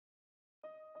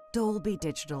Dolby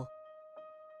Digital,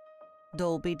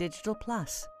 Dolby Digital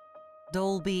Plus,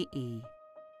 Dolby E,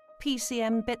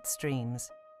 PCM Bitstreams,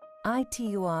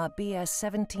 ITUR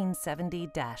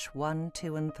BS1770-1,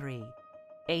 2 and 3,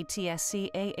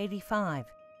 ATSC A85,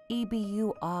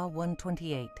 EBU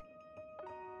R128,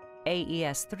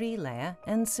 AES 3-layer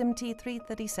and SIMT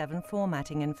 337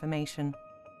 formatting information.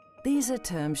 These are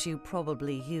terms you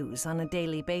probably use on a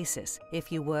daily basis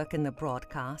if you work in the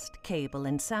broadcast, cable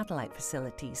and satellite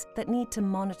facilities that need to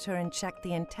monitor and check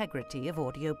the integrity of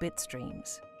audio bit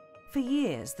streams. For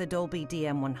years, the Dolby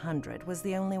DM100 was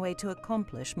the only way to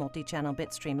accomplish multi-channel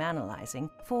bitstream analyzing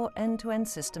for end-to-end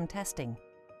system testing.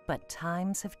 But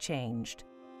times have changed.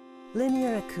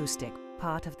 Linear Acoustic,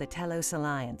 part of the Telos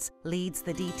Alliance, leads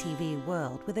the DTV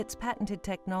world with its patented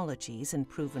technologies and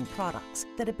proven products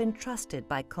that have been trusted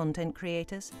by content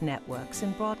creators, networks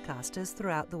and broadcasters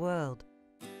throughout the world.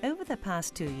 Over the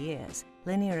past 2 years,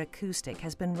 Linear Acoustic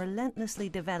has been relentlessly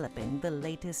developing the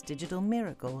latest digital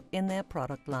miracle in their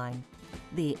product line,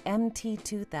 the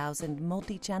MT2000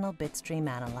 Multichannel Bitstream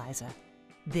Analyzer.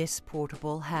 This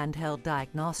portable handheld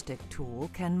diagnostic tool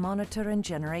can monitor and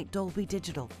generate Dolby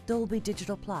Digital, Dolby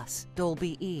Digital Plus,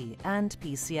 Dolby E and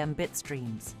PCM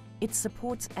bitstreams. It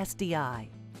supports SDI,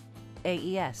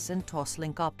 AES and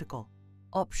Toslink optical.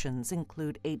 Options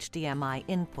include HDMI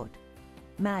input,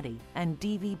 MADI and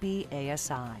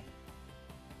DVB-ASI.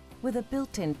 With a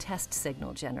built-in test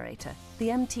signal generator, the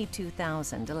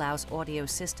MT2000 allows audio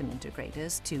system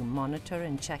integrators to monitor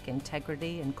and check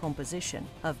integrity and composition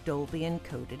of Dolby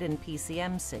encoded and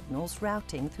PCM signals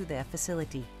routing through their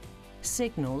facility.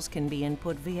 Signals can be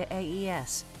input via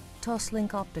AES,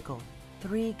 Toslink optical,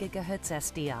 3 GHz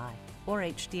SDI, or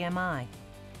HDMI.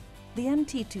 The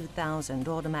MT2000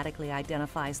 automatically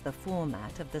identifies the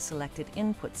format of the selected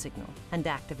input signal and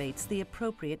activates the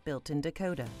appropriate built-in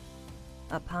decoder.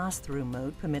 A pass-through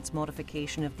mode permits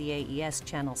modification of the AES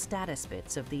channel status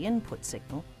bits of the input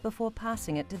signal before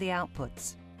passing it to the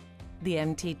outputs. The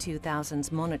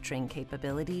MT2000's monitoring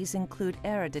capabilities include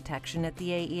error detection at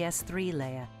the AES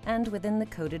 3-layer and within the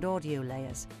coded audio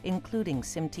layers, including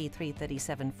SIMT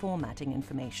 337 formatting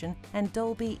information and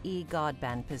Dolby E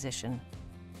guardband position.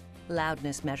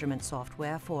 Loudness measurement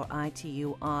software for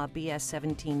ITUR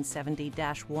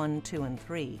BS1770-1, 2 and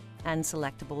 3, and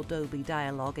selectable Dolby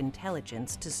Dialog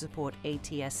Intelligence to support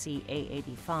ATSC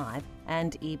A85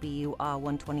 and EBU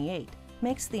R128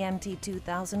 makes the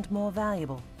MT2000 more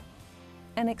valuable.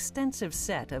 An extensive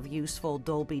set of useful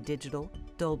Dolby Digital,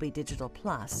 Dolby Digital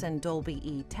Plus and Dolby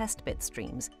E test bit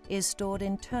streams is stored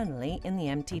internally in the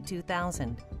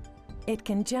MT2000. It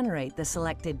can generate the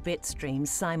selected bit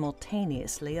streams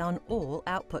simultaneously on all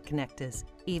output connectors,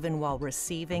 even while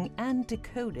receiving and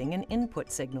decoding an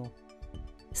input signal.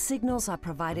 Signals are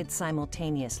provided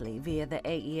simultaneously via the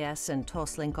AES and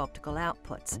Toslink optical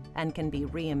outputs and can be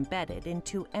re-embedded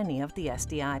into any of the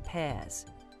SDI pairs.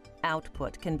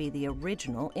 Output can be the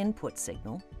original input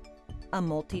signal, a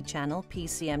multi-channel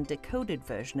PCM decoded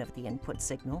version of the input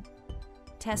signal,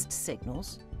 test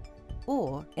signals,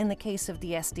 or, in the case of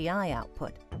the SDI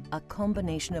output, a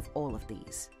combination of all of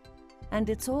these. And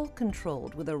it's all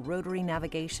controlled with a rotary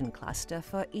navigation cluster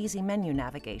for easy menu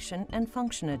navigation and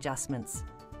function adjustments.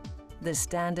 The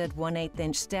standard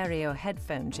 1/8-inch stereo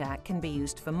headphone jack can be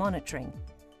used for monitoring,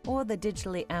 or the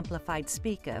digitally amplified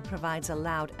speaker provides a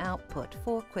loud output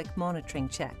for quick monitoring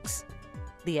checks.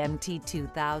 The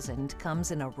MT2000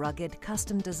 comes in a rugged,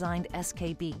 custom-designed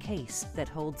SKB case that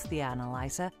holds the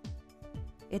analyzer,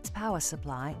 its power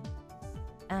supply,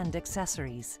 and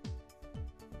accessories.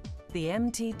 The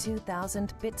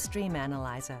MT2000 Bitstream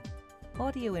Analyzer.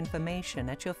 Audio information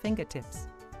at your fingertips.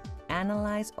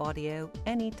 Analyze audio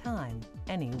anytime,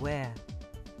 anywhere.